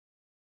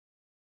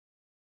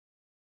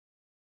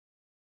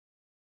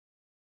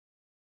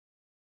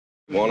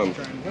Want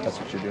them. That's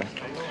what you're doing.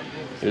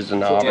 Here's the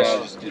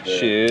novice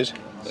shoes.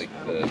 Like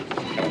the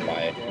kind of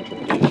buy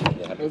interpretation.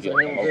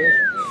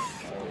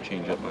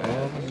 Change up my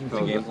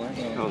game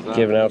plan.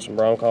 Giving out some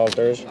Broncos.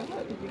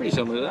 Pretty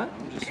similar to that.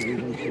 Just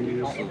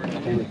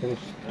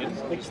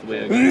the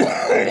way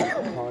I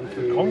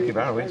Conky,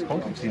 by the way,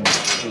 Conky seems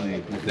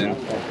really thin,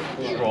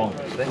 strong,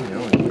 thin, you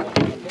know.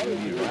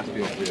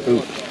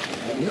 Ooh.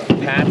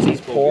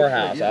 Patsy's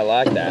Poorhouse. I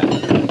like that.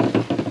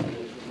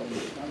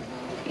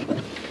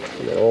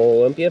 And then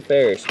Olympia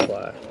Farrier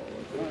supply.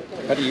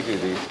 How do you do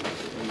these?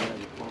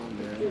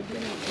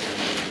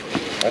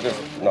 I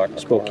just knocked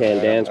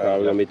Spokane Dan's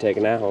probably going to be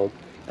taking that home.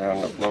 Down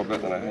a little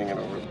bit, then I hang it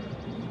over.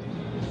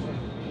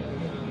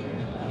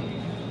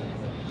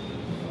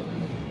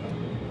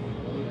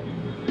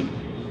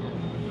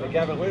 Hey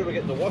Gavin, where do we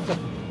get the water?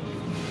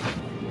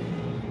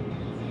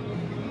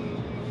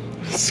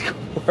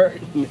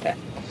 Squirting that.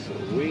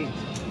 Sweet.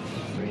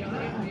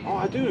 Oh,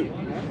 I do.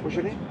 What's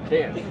your name?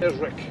 Dan. There's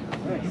Rick.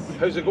 Nice.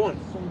 How's it going?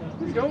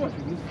 It's going.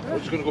 I'm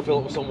just going to go fill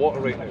it with some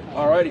water right now.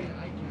 Alrighty.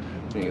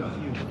 There you go.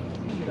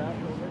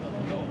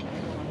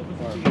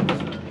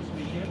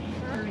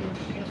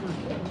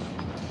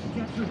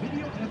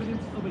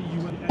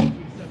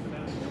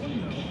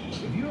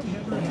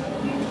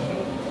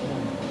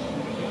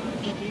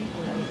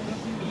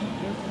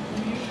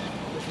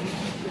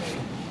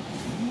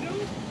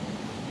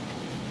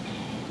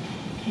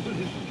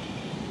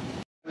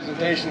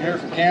 Presentation here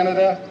from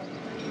Canada.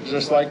 I'd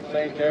just like to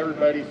thank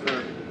everybody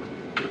for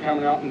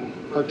coming out and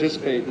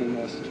participating in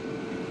this.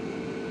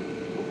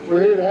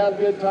 We're here to have a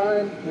good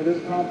time. It is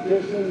a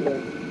competition, but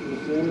the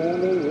same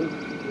manner,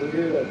 we're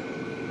here to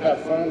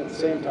have fun at the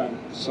same time.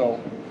 So,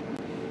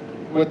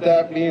 with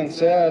that being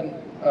said,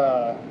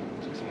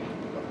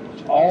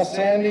 all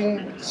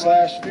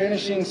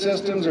sanding/finishing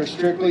systems are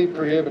strictly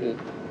prohibited.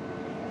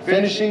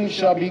 Finishing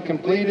shall be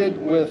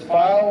completed with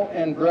file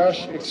and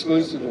brush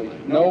exclusively.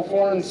 No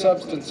foreign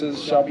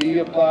substances shall be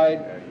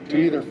applied to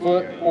either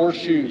foot or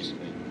shoes.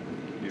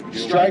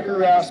 Striker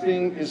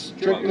rasping is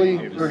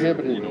strictly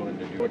prohibited.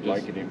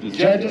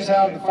 Judges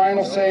have the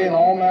final say in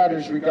all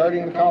matters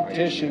regarding the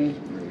competition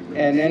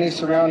and any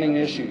surrounding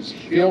issues.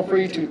 Feel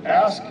free to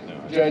ask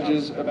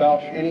judges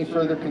about any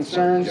further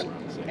concerns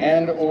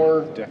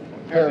and/or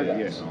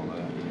paragraphs.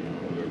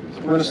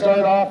 We're going to start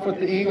off with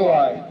the eagle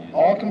eye.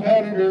 All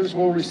competitors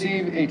will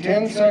receive a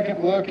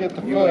 10-second look at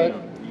the foot.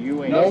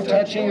 No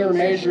touching or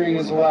measuring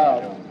is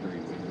allowed.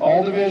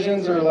 All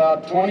divisions are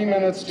allowed 20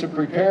 minutes to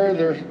prepare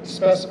their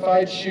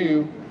specified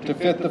shoe to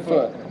fit the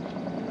foot.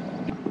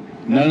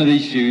 None of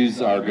these shoes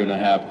are going to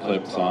have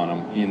clips on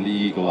them in the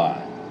eagle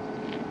eye.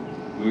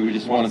 We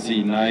just want to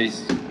see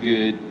nice,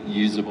 good,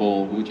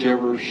 usable,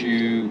 whichever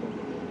shoe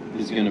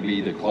is going to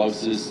be the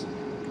closest,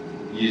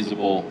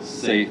 usable,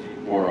 safe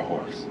for a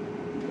horse.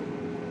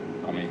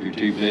 I mean, if you're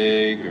too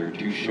big or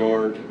too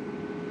short,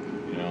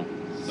 you know,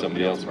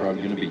 somebody else is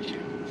probably going to beat you.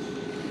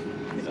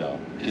 So,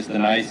 just a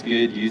nice,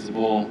 good,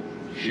 usable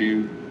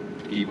shoe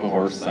to keep a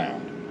horse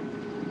sound.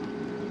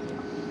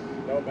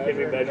 No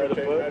measure the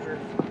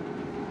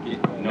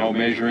foot? No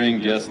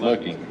measuring, just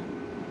looking.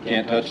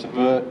 Can't touch the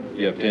foot,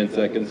 you have 10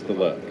 seconds to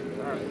look.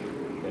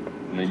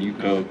 And then you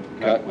go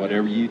cut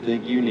whatever you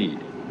think you need.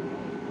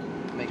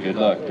 Good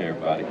luck to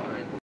everybody.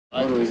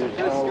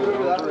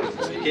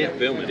 You can't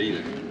film it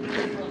either.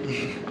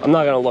 I'm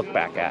not going to look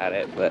back at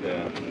it, but...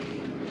 Yeah.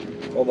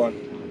 Hold on.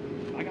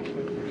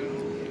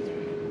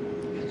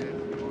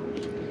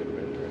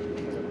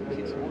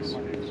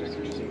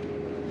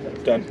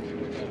 Done.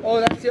 Oh,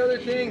 that's the other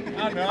thing.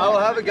 I will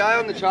have a guy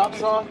on the chop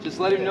saw. Just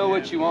let him know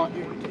what you want.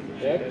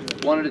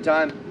 One at a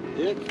time.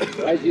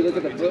 As you look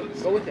at the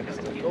foot, go with him.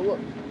 Go look.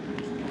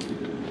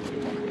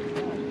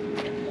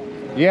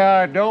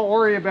 Yeah, don't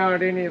worry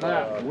about any of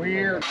that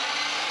weird.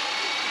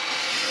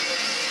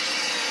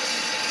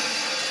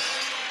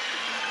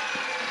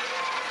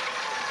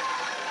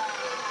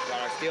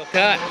 Got our steel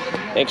cut.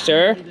 Thanks,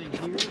 sir.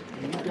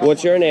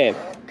 What's your name?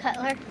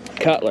 Cutler.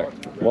 Cutler.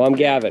 Well, I'm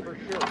Gavin.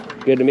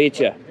 Good to meet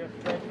you.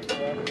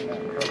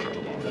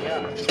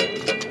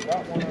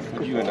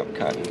 What'd you end up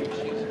cutting?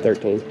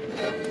 13.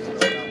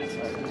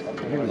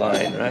 You're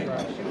lying, right?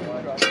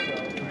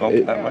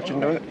 Bump that much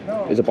into it?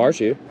 It's a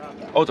Barshoe.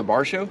 Oh, it's a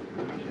Barshoe?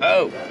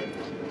 Oh!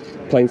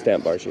 Plain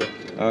stamp Barshoe.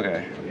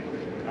 Okay.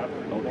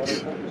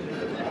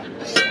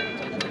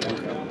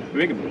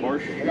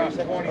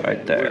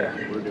 Right there.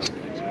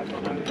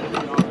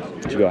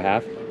 Did you go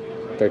half?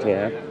 13 and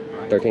a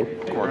half? 13?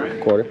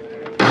 Quarter.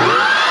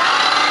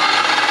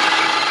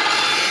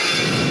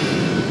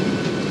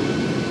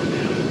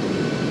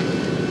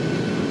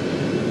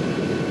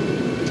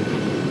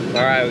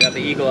 All right, we got the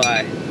eagle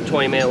eye,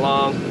 20-minute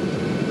long,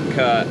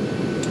 cut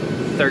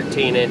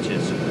 13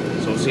 inches.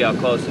 So we'll see how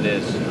close it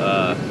is.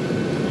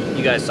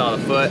 You guys saw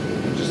the foot,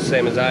 just the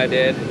same as I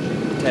did.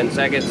 10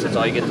 seconds, that's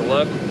all you get to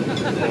look.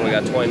 And we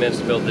got 20 minutes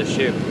to build this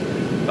shoe.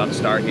 About to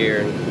start here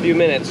in a few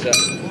minutes, so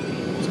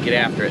let's get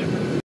after it. 3,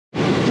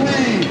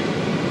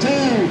 2,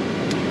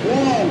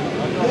 1,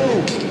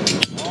 go.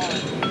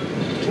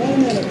 20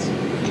 minutes.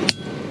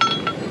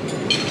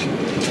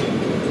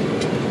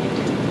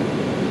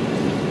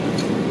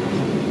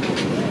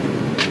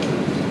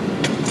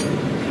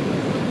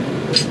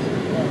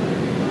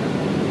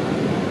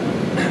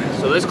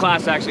 So this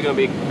class is actually going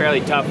to be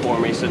fairly tough for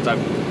me since I've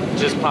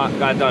just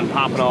got done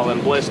popping all them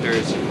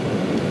blisters.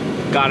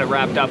 Got it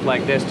wrapped up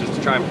like this just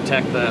to try and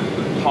protect the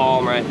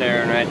palm right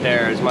there and right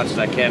there as much as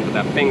I can, but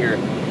that finger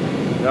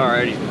is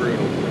already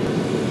brutal.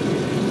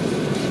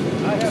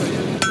 I have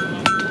it.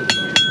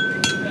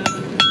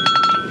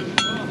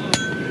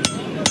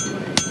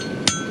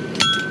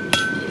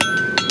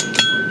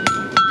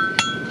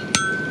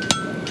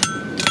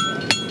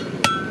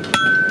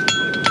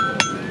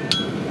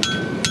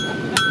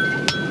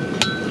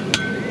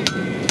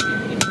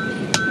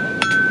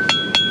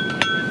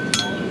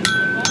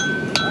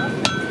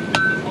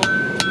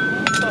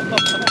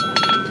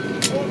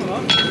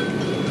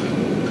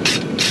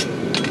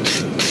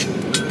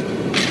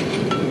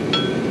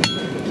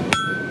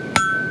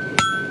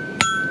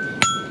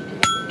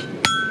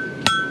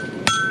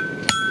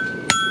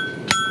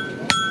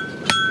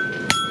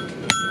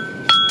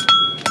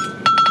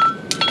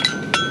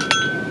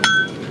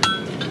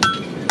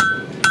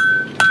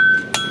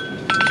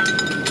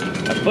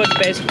 Foot's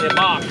basically a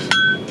box.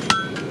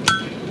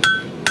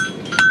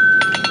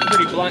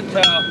 Pretty blunt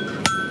toe.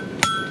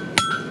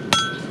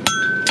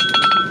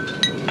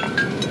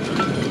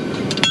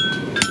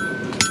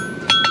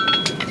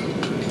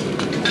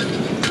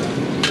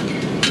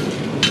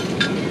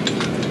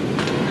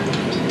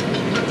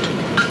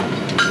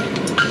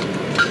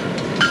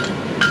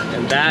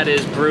 And that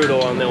is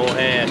brutal on the old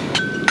hand.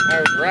 I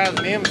was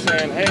razzing him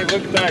saying, hey,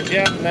 look at that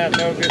gap and that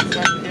no good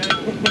son.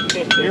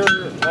 You're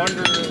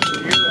under the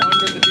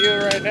deal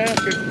right now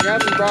because you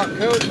haven't brought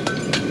coat.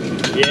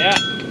 Yeah.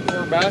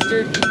 Poor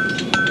bastard.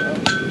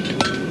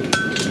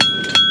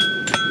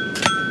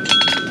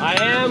 I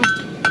am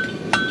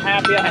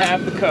happy I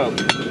have the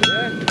coat.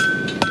 Yeah.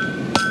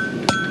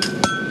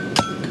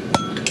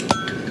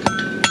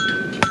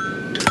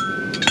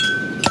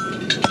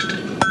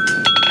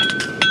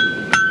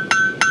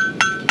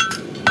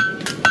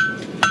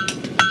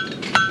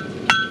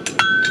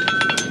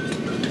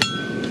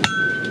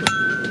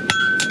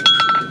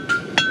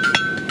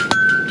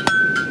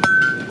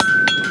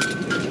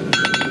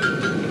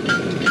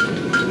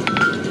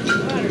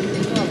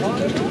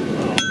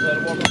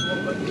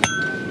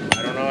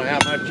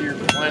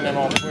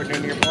 On putting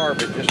in your bar,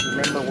 but just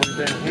remember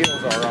where them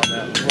heels are on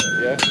that foot,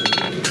 yeah?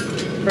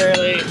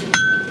 Fairly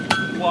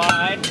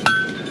wide.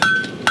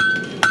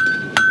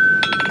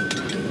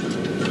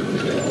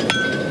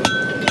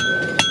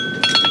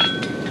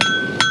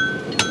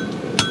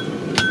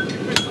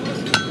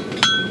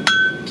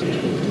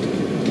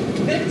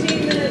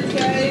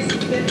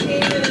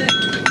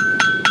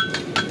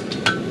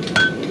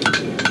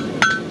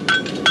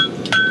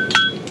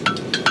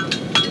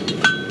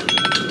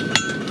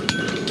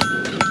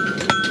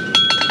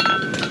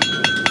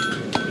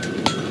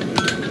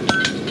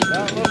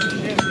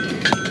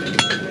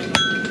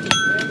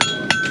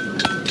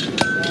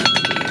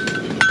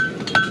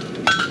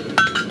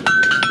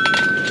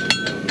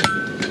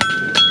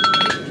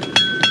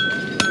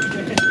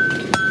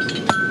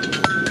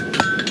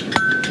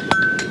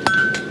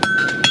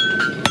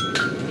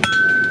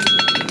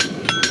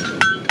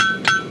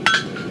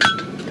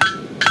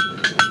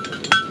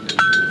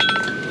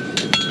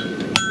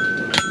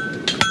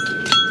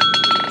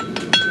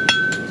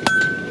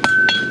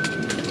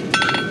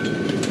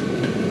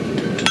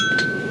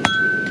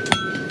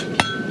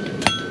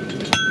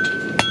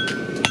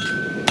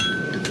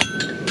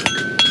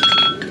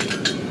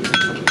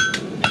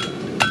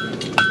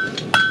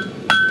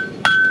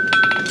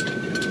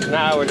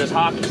 Now we're just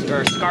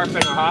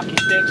scarfing our hockey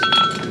sticks.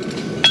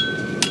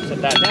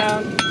 Set that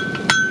down.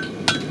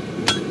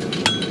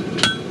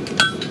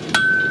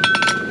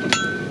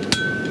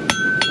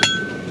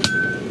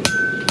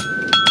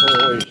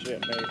 Holy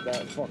shit, mate,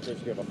 that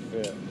fucker's gonna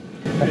fit.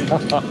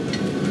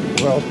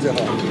 Well done.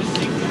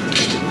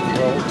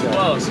 Well done.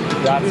 Close.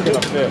 That's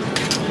gonna fit.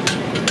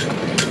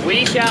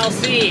 We shall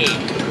see.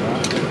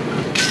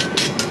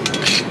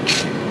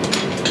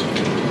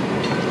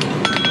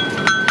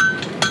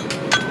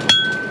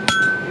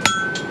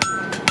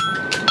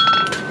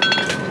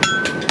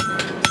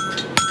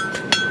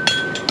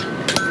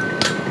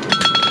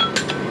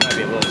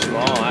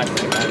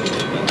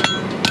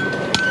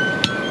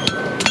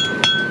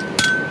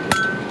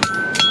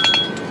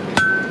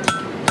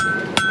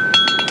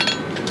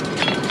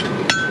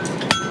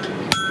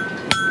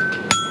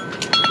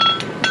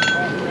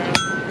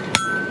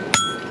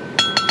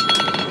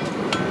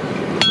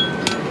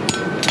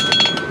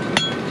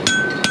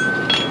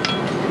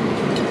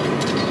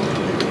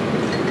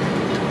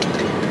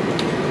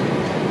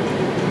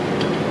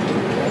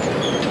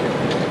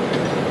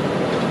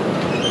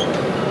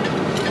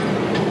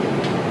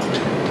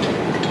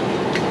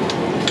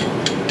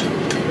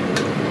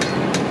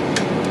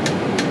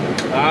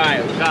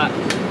 Alright, we've got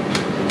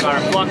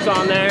our flux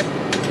on there.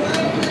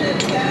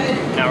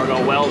 Now we're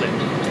going to weld it.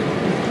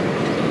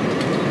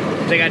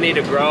 I think I need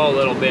to grow a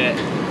little bit.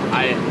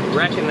 I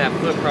reckon that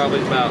foot probably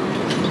is about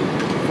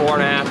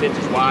 4.5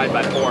 inches wide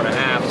by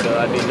 4.5, so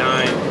that'd be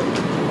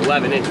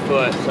 11-inch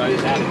foot. So I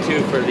just added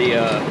 2 for the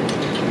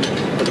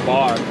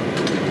bar.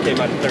 Came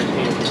out to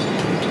 13.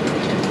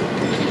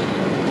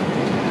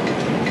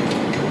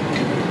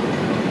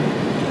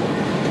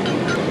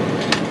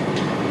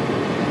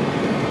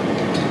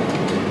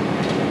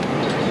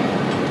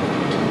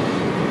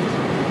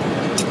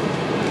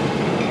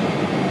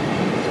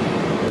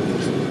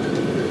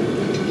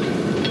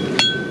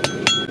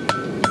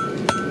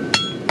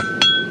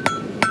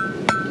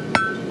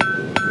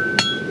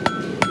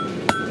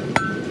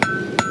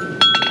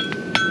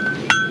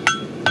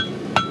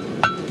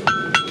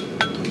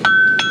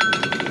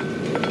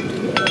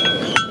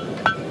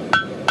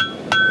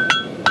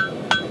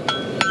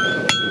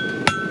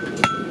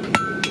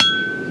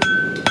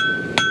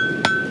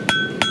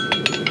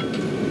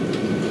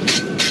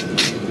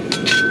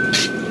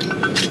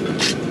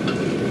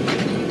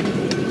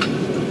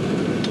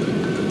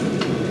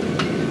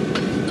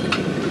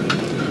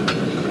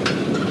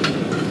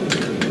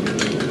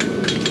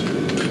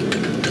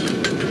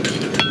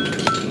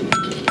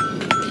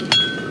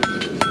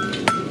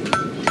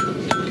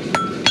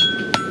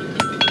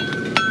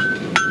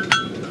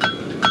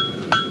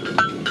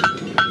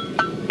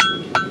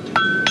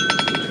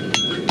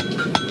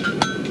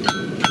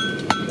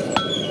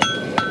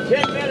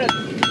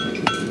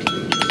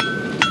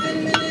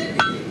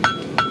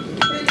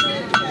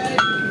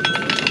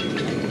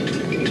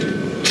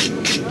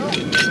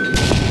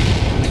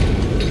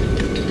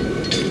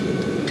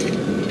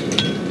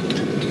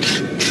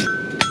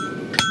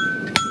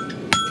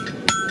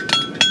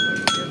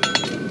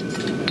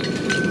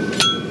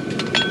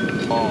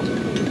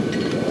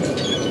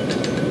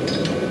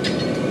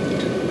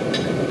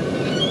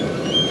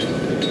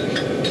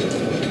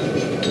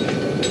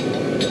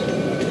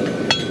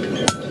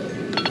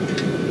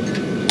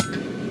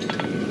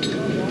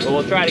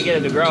 try to get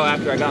it to grow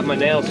after I got my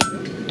nails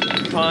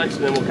punched,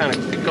 and then we'll kind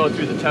of go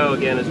through the toe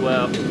again as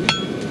well.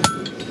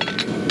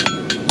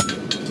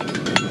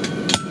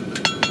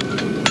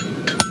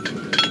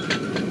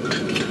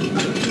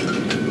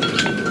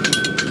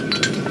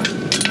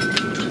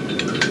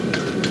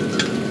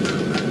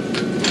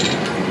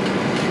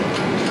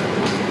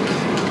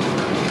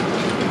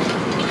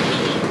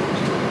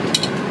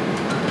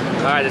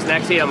 Alright, this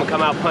next heat I'm gonna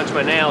come out and punch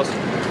my nails.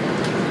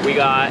 We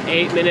got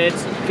 8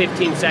 minutes,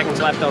 15 seconds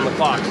left on the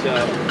clock, so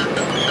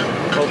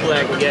hopefully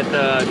I can get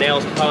the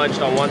nails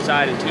punched on one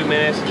side in 2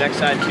 minutes, next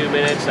side 2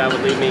 minutes. That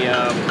would leave me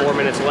 4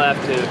 minutes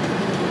left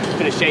to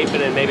finish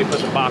shaping and maybe put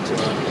some boxing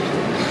on.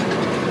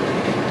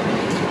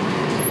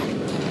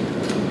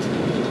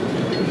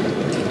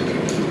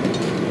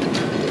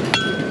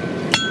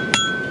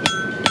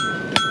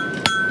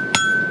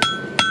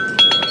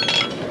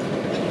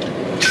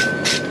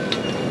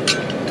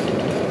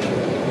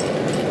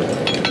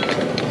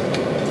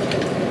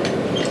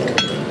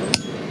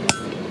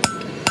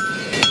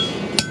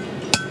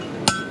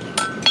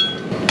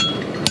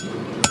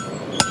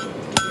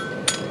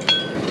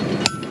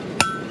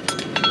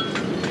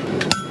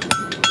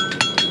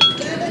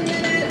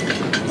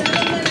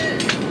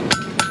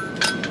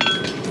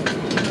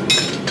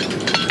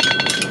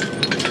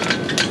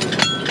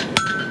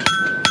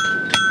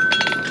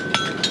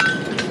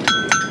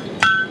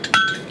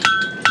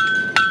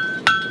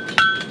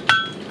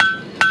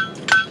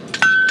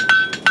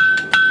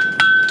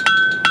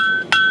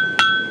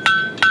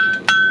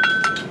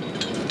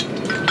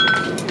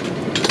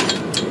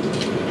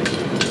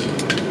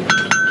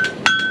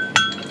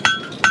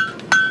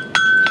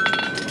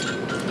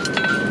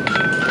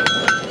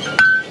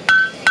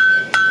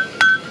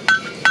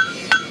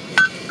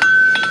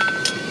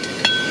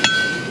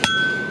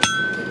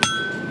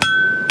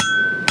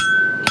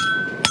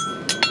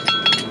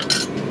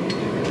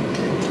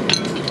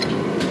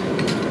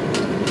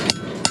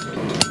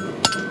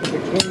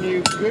 Between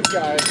you good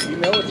guys, you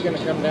know it's going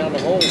to come down to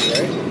holes,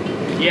 right?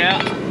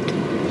 Yeah.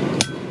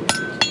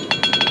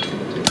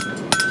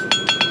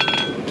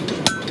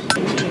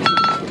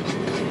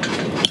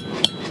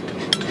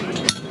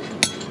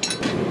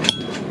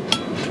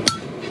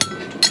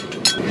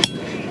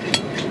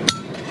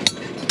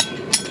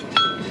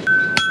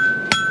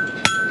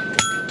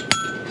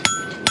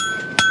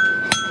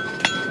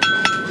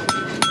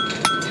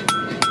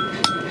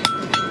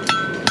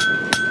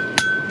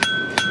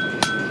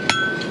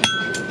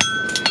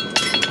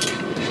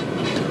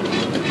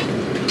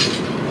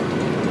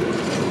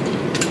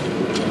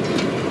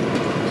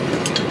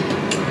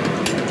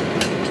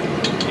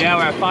 Yeah,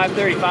 we're at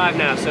 5:35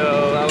 now,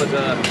 so that was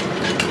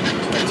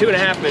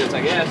 2.5 minutes,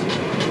 I guess.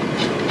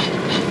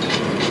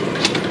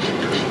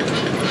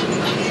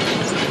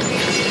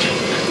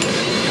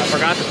 I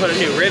forgot to put a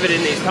new rivet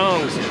in these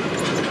tongs.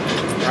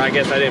 Or I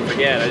guess I didn't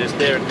forget, I just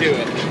didn't do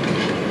it.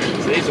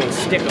 So these ones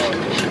stick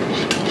on.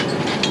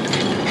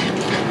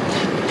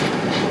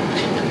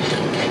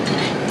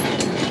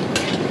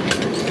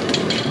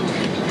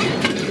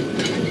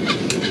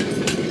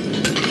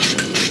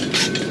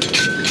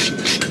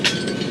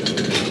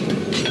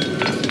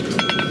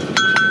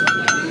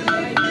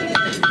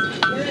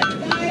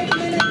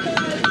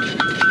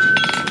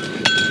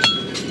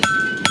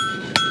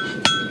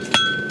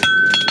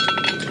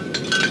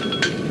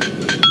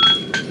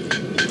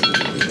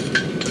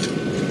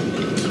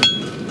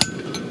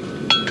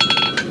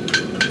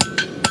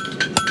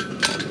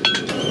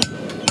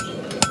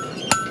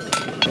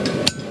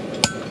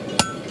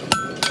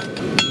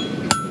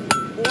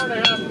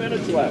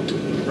 Left.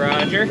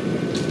 Roger.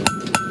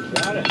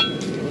 Got it.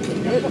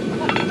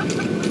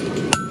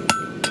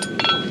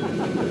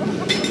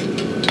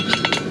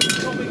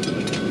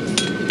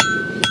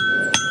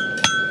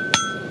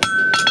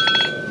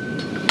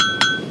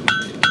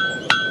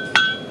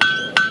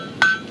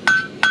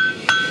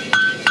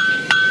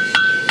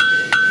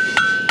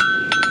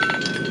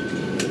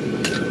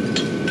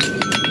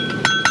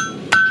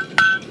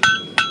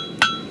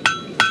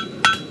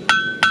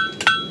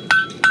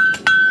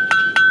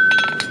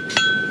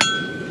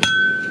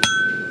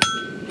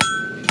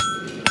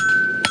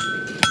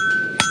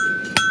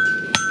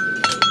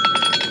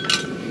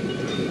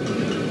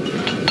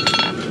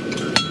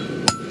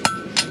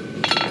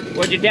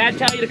 Would your dad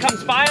tell you to come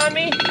spy on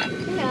me?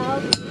 No.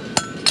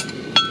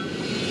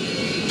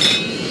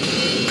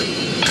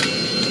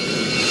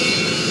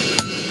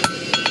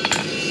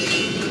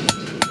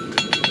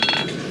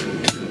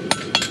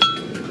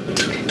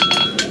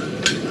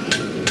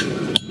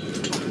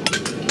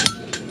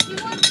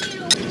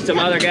 Some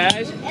other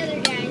guys? Other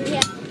guys,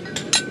 yeah.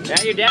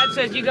 Yeah, your dad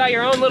says you got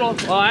your own little,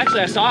 well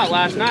actually I saw it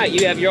last night.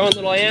 You have your own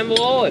little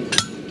anvil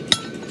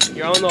and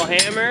your own little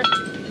hammer.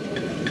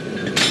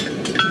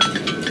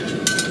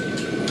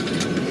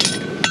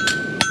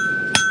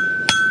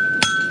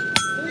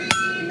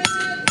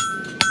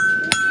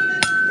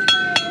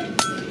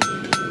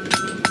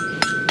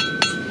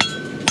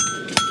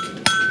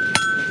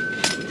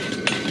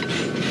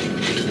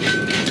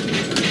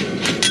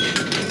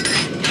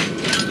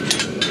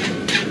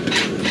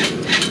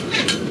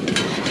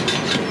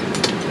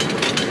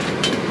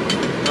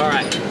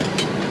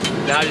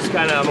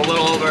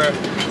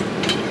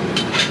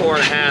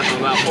 half. I'm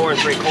about 4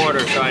 3/4,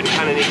 so I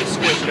kind of need to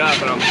squish it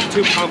up, and I'm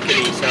too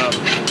pumpkin-y, so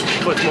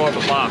it puts more of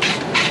a box.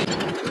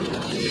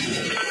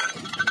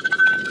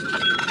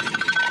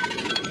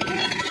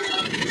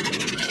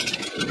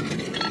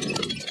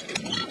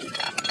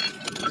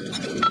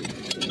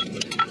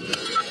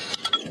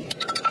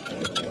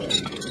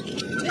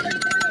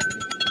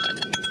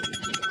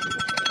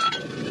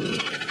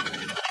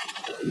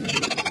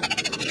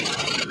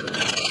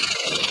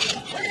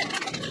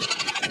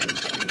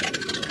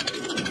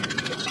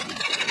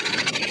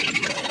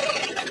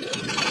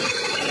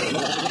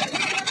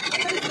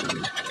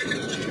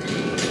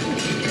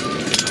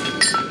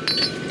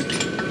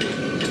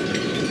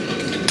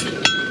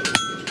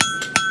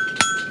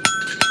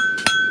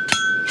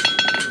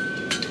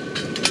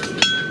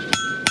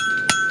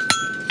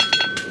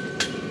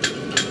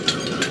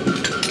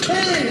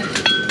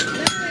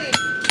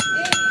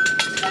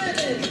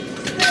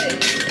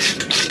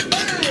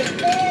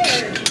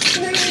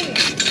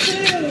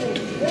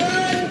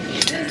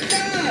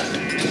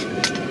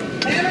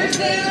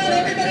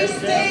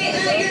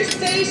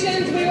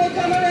 We will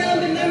come around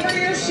and number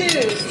your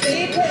shoes.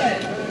 Stay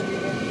put.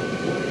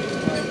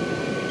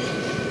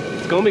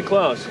 It's gonna be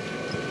close.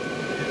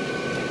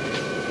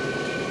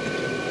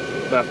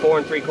 About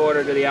 4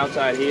 3/4 to the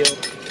outside heel.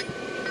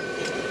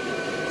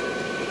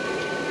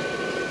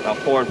 About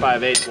 4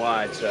 5/8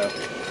 wide, so you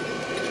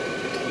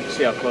can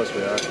see how close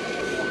we are.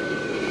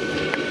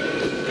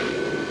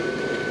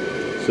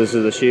 So this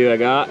is the shoe I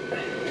got.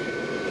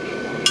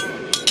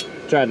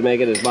 Tried to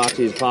make it as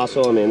boxy as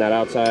possible. I mean, that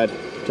outside,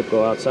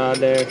 typical outside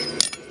there.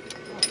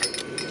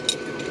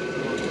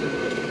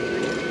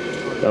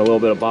 Got a little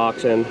bit of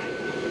boxing,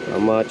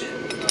 not much.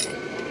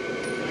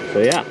 So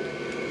yeah.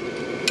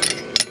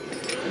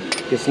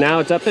 Guess now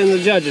it's up in the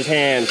judge's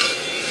hands.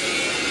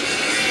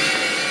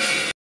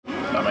 I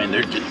mean,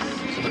 they're just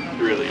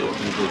really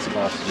looking good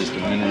spots, just a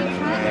minute and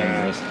the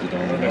rest of it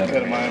on that.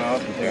 Cut mine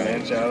off and took an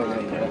inch out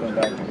and then went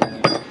back.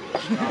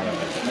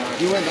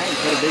 You went back and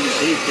cut a bigger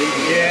piece, didn't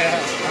you? Yeah,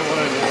 I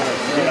wanted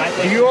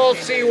to. Do you all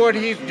see what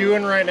he's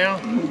doing right now?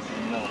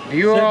 Do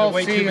you all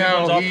see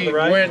how he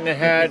went and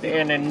had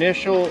an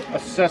initial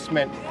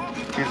assessment?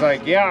 He's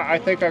like, yeah, I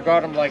think I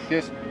got him like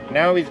this.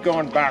 Now he's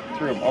going back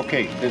through them.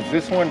 Okay, does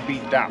this one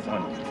beat that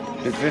one?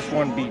 Does this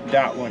one beat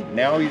that one?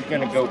 Now he's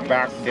going to go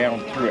back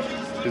down through it.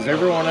 Does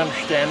everyone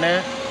understand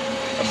that?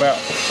 About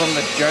from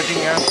the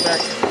judging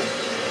aspect?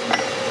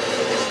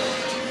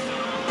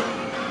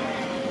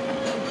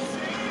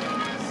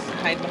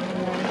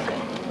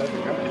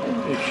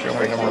 Show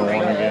me number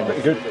 1 again.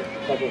 Good.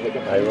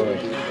 I will.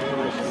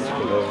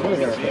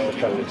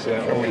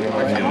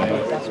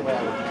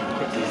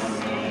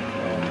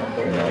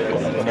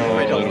 No, I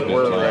don't.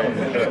 We're right.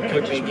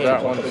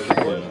 That one's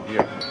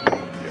yeah.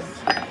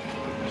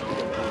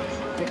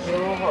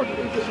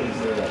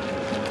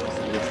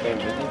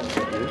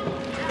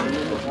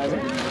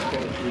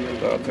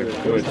 That's a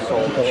good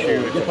solid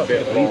shoe. It's a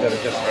bit long. I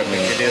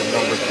think it is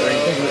number 3.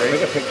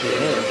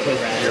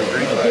 You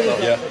agree?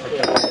 Yeah.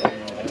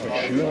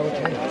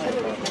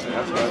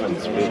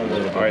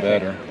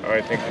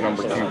 I think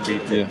number 2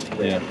 beats it.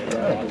 Yeah.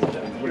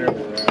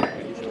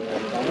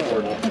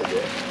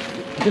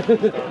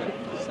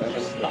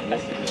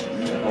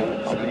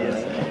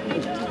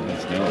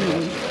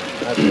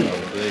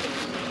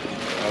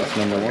 That's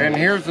number 1. And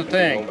here's the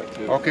thing.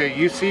 Okay,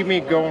 you see me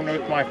going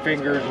with my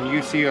fingers and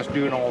you see us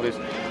doing all this.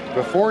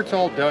 Before it's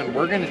all done,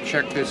 we're going to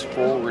check this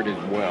forward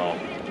as well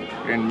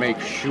and make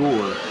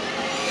sure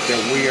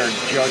that we are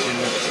judging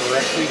this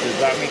correctly. Does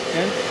that make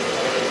sense?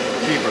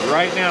 See, but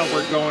right now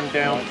we're going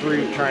down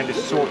through trying to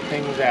sort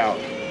things out.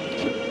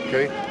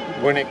 Okay?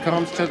 When it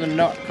comes to the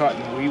nut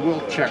cutting, we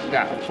will check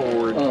that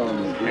forward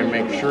and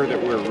make sure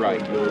that we're right.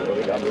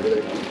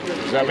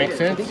 Does that make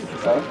sense?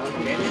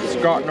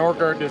 Scott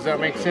Norgard, does that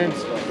make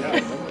sense?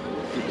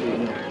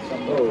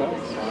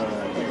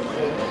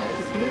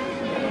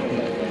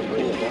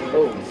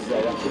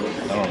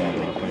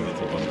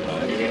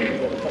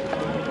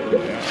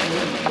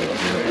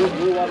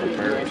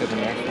 Compare it to the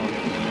next one.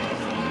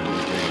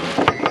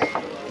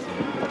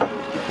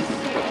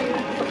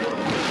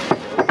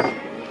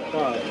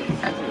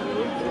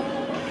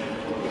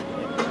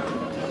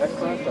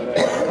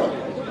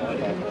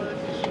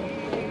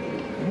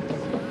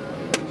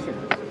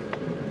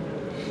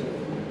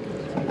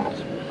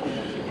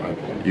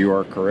 You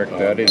are correct.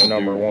 That is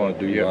number 1.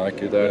 Do you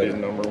like it? That is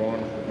number 1.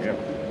 Yep.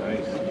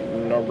 Nice.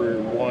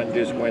 Number 1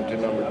 just went to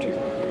number 2.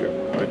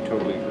 Yep. I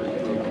totally agree.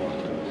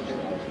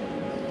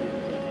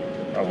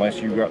 Unless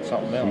you got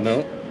something else.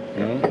 No.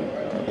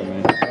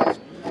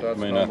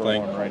 That's I number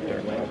think 1 right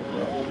there.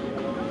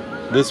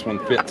 this one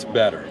fits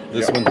better.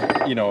 This one,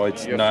 you know,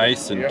 it's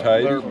nice and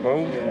tight,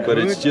 but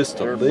it's just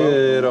a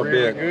little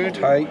bit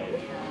tight.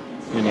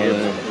 You know,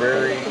 it's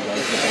very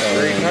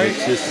tight.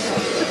 It's just,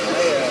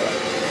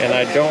 and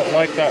I don't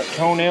like that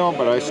toenail,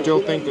 but I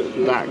still think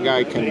that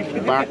guy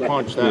can back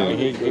punch that and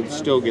he can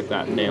still get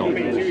that nail.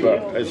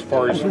 But as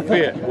far as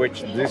fit,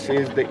 which this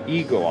is the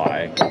Eagle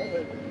Eye,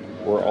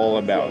 we're all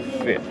about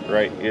fit,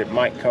 right? It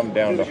might come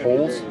down to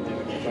holes,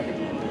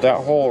 that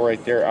hole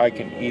right there, I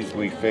can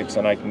easily fix,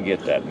 and I can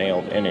get that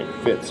nailed, and it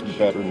fits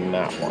better than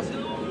that one.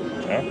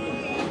 Yeah?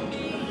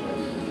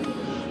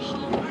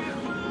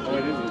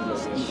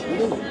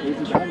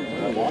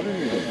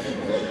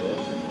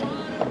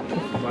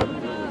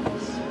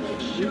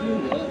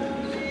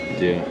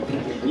 Yeah.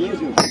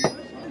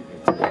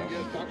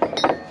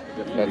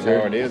 That's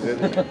how it is,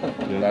 isn't it?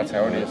 Yeah. That's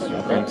how it is.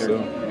 I think so.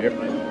 Yep.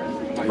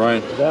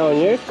 Ryan. Is that one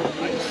yours?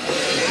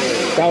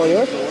 Is that one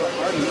yours?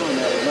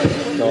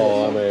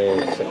 No, I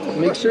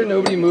mean... Make sure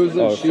nobody moves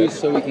those shoes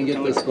so we can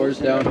get the scores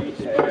down.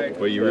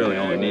 Well, you really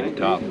only need the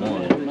top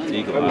one.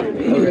 Eagle eye.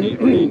 Okay. You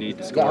need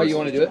the Is that how scores. you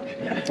want to do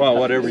it? Well,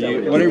 whatever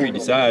you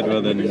decide.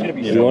 Well, then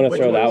You want to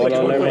throw that one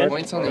on there, man?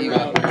 Points on the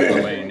eagle. I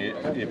mean,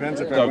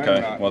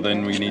 okay. Well,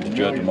 then we need to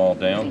judge them all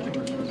down.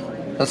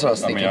 That's what I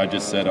was I thinking. mean, I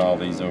just set all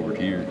these over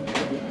here.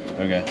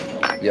 Okay.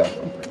 Yeah.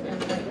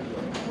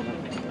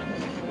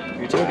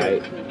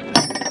 Tight.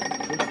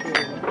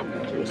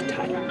 It was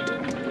tight.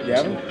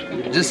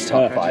 Just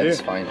top 5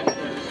 is fine.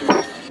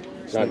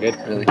 It's not good.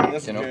 Really,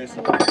 you know.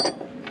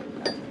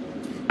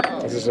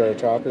 Is this our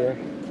top here?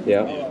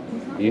 Yeah.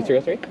 You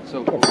 303?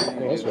 So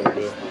That's what it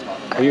is.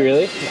 Are you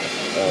really?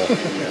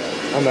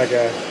 I'm like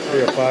a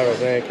 3 or 5, I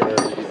think. Or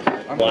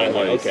Blind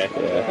light. Okay.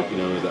 Yeah. You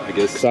know, I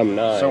guess. Some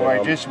not. So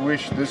I just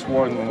wish this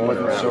one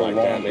wasn't so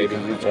long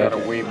because it's got a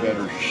way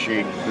better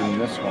shape than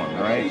this one,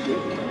 right?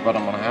 But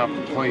I'm gonna have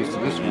to place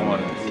this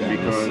one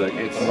because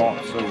it's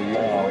not so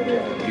long,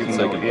 even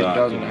though it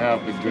doesn't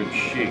have the good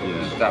shape.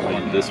 Yeah, That I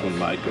mean, one. this one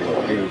might go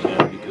up here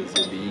then because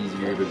it'd be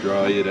easier to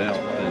draw it out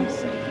and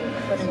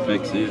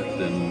fix it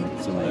than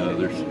some of the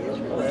others.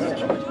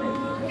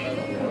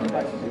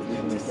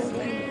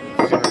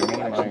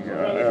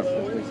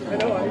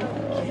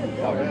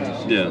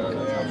 Yeah.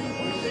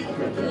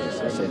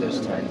 say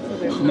there's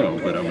 10. No,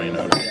 but I mean,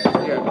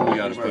 we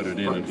got to put it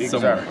in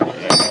somewhere. You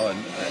know, and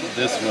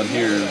this one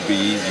here would be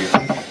easier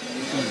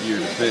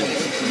to fix.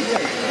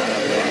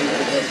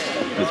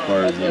 As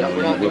far as, you know,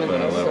 when you whip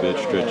it a little bit,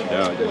 stretch it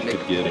out, you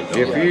could get it.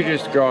 If you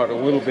just got a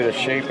little bit of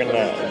shape in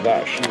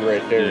that shoe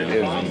right there,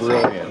 is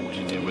brilliant.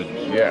 It would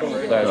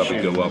that probably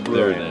shoe go up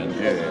there then.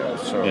 Yeah,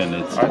 so And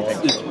it's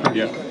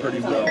pretty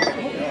well.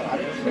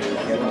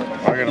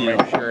 I gotta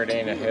make sure it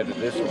ain't ahead of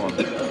this one.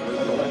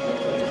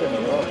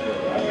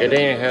 It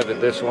ain't ahead of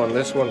this one.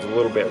 This one's a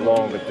little bit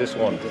long, but this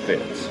one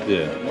fits.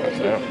 Yeah.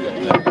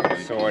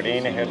 So it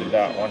ain't ahead of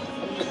that one.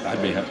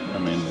 I'd be happy. I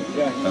mean,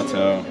 that's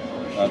how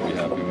I'd be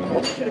happy with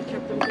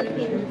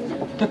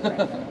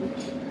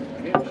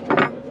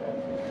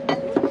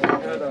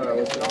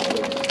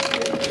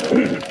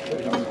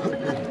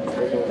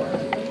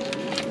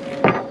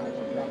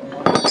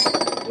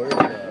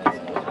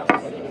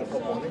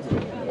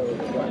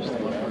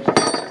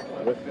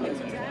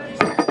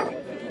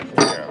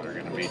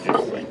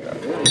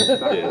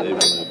Yeah, they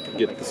want to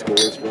get the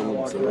scores from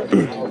them.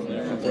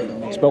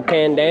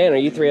 Spokane Dan, are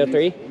you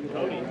 303?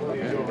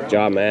 Good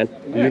job, man.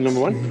 You number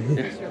 1?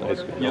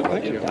 Yeah,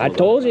 thank you. I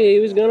told you he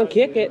was gonna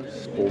kick it.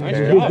 Nice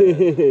job.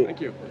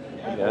 Thank you.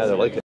 Yeah, they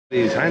like it.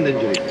 His hand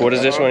injury. What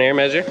does this one here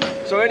measure?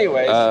 So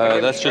anyways,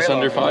 That's just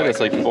under 5. That's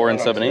like 4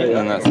 7/8, and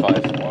then that's 5.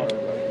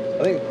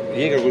 I think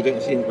Jaeger goes down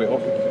to see him quite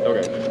often.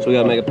 Okay. So we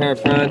gotta make a pair of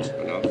fronts,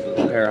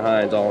 a pair of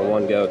hinds all in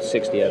one go. It's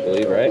 60, I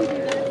believe, right?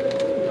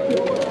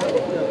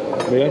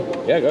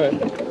 Yeah, go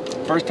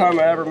ahead. First time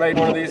I ever made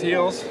one of these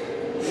heels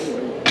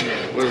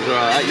was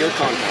at your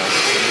contest.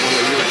 One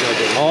that you were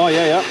judging. Oh,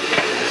 yeah.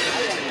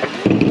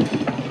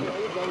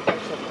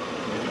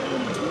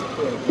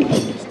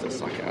 Just to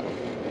suck at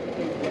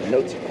them.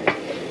 Notes.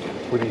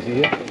 What do you see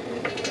here?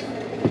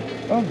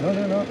 Oh,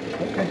 no.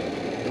 Okay.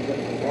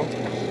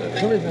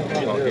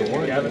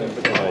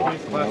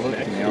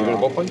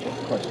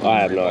 I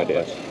have no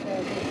idea.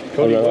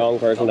 I'm the wrong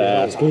person to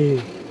ask.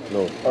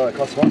 No.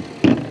 Class 1?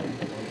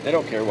 They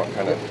don't care what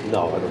kind of.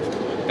 No, I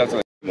don't. That's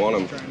what I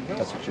want them.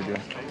 That's what you're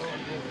doing.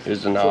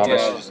 Here's the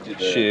novice just do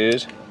the-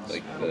 shoes.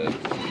 Like the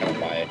kind of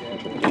buy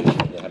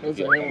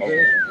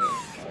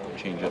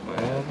change up my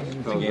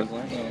game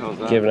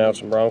plan. Giving out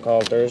some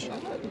Broncos theirs.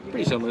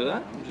 Pretty similar to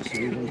that.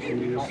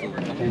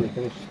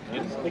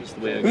 Just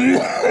the way I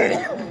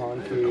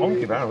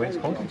Conky, by the way,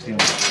 Conky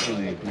seems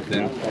really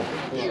thin,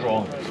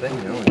 strong, thin,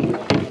 you know.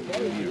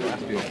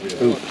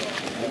 Ooh.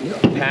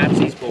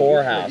 Patsy's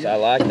Poorhouse. I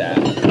like that.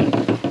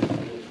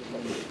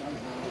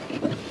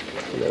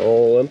 The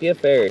old Olympia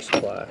Ferry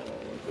Supply.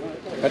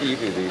 How do you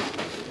do these?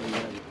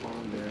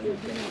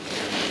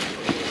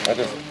 I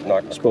just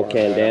knock the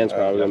Spokane Dan's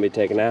probably gonna be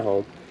taking that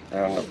home.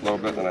 around a little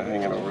bit and I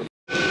hang it over.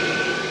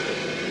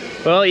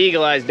 Well,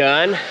 Eagle Eye's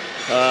done.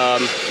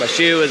 My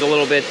shoe is a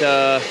little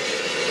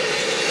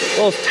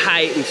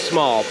tight and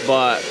small,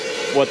 but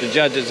what the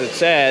judges had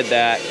said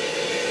that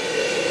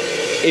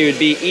it would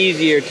be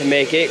easier to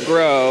make it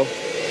grow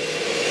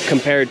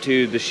compared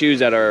to the shoes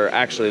that are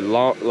actually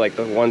long, like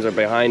the ones that are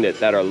behind it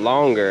that are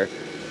longer.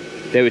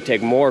 They would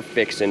take more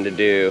fixing to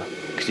do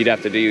because you'd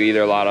have to do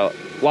either a lot of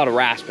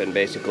rasping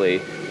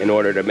basically in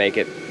order to make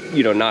it,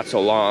 you know, not so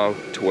long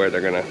to where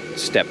they're gonna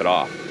step it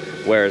off.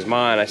 Whereas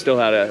mine, I still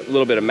had a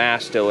little bit of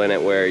mass still in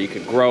it where you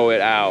could grow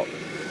it out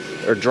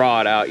or draw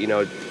it out, you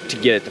know, to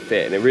get it to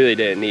fit. And it really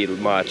didn't need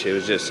much. It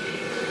was just, I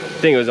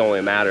think it was only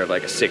a matter of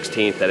like a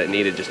 1/16 that it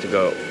needed just to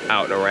go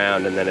out and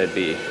around, and then it'd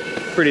be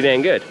pretty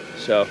dang good.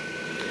 So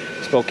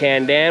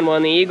Spokane Dan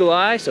won the Eagle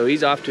Eye, so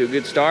he's off to a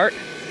good start.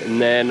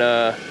 And then,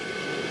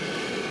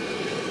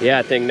 yeah,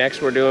 I think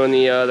next we're doing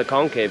the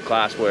concave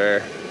class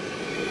where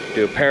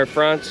do a pair of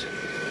fronts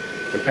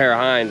and a pair of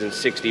hinds in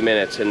 60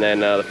 minutes. And then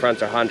the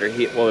fronts are hunter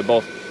heel, well, they're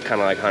both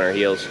kind of like hunter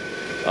heels.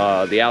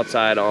 The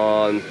outside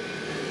on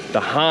the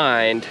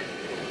hind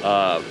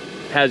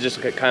has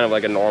just kind of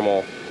like a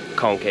normal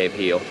concave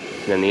heel,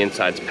 and then the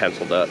inside's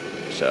penciled up.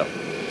 So,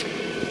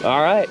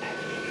 all right,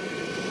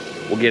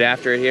 we'll get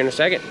after it here in a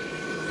second.